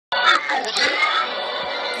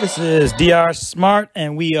This is DR Smart,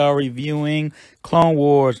 and we are reviewing Clone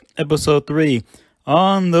Wars Episode 3,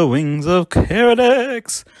 On the Wings of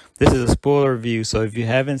Keeradaks. This is a spoiler review, so if you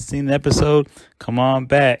haven't seen the episode, come on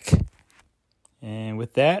back. And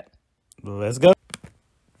with that, let's go.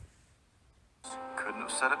 Couldn't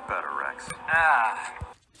have said it better, Rex.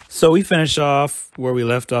 So we finish off where we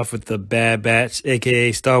left off with the Bad Batch,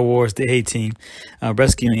 aka Star Wars the A-Team,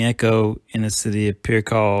 rescuing Echo in the city of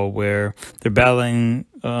Pirkal, where they're battling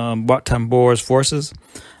Tambor's forces.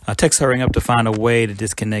 Tech's hurrying up to find a way to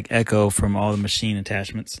disconnect Echo from all the machine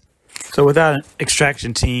attachments. So without an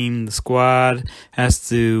extraction team, the squad has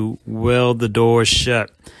to weld the doors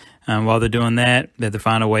shut. While they're doing that, they have to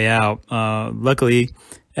find a way out. Luckily,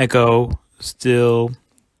 Echo still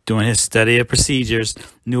doing his study of procedures,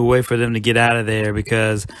 knew a way for them to get out of there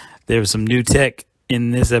because there was some new tech in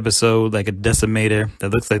this episode, like a decimator that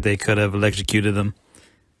looks like they could have electrocuted them.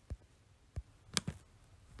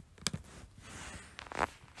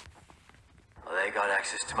 Well, they got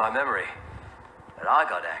access to my memory, but I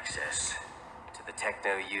got access to the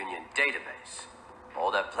Techno-Union database.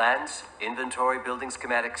 All their plans, inventory, building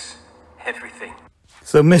schematics, everything.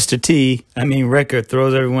 So Wrecker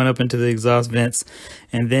throws everyone up into the exhaust vents,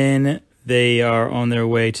 and then they are on their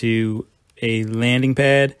way to a landing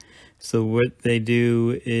pad. So what they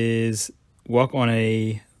do is walk on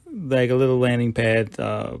a little landing pad,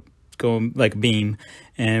 going like a beam,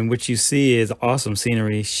 and what you see is awesome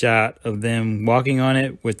scenery shot of them walking on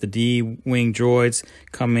it with the D-wing droids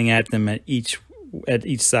coming at them at each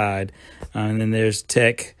side, and then there's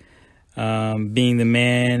Tech. Being the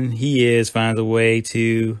man he is, finds a way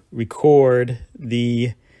to record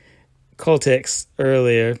the Cortex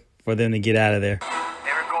earlier for them to get out of there. It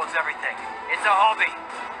records everything. It's a hobby,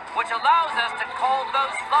 which allows us to call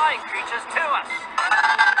those flying creatures to us.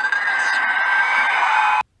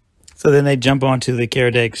 So then they jump onto the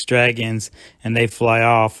Keeradaks dragons and they fly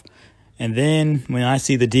off. And then when I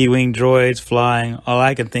see the D-wing droids flying, all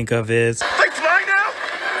I can think of is,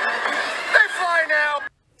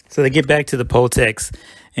 so they get back to the Poltex,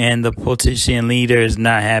 and the politician leader is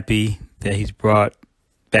not happy that he's brought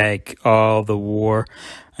back all the war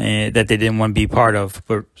that they didn't want to be part of.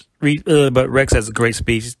 But Rex has a great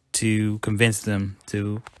speech to convince them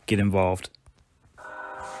to get involved.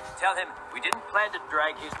 Tell him we didn't plan to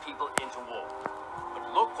drag his people into war,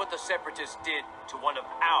 but look what the Separatists did to one of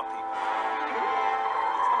our people.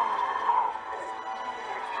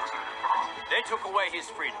 They took away his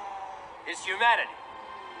freedom, his humanity.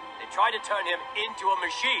 They tried to turn him into a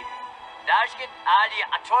machine.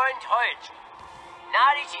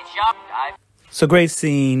 So great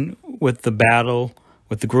scene with the battle,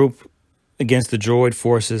 with the group against the droid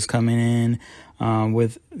forces coming in,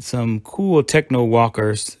 with some cool techno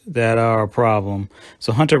walkers that are a problem.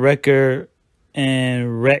 So Hunter Wrecker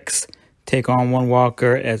and Rex take on one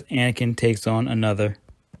walker as Anakin takes on another.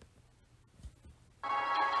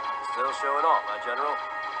 Still showing off, my general.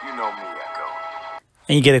 You know me, Echo.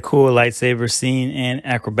 And you get a cool lightsaber scene and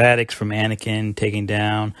acrobatics from Anakin taking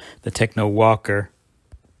down the Techno Walker.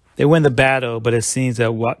 They win the battle, but it seems that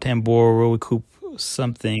Tambor will recoup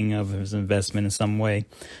something of his investment in some way.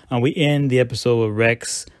 We end the episode with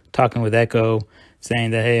Rex talking with Echo,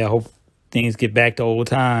 saying that, hey, I hope things get back to old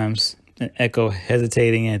times. And Echo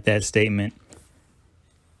hesitating at that statement.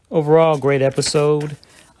 Overall, great episode.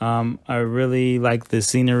 I really like the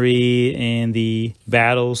scenery and the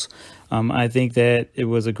battles. I think that it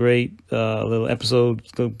was a great little episode,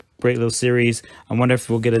 great little series. I wonder if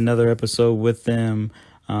we'll get another episode with them.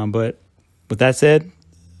 But with that said,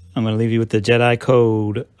 I'm going to leave you with the Jedi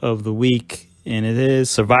code of the week. And it is: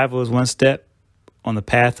 survival is one step on the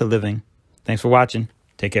path to living. Thanks for watching.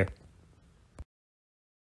 Take care.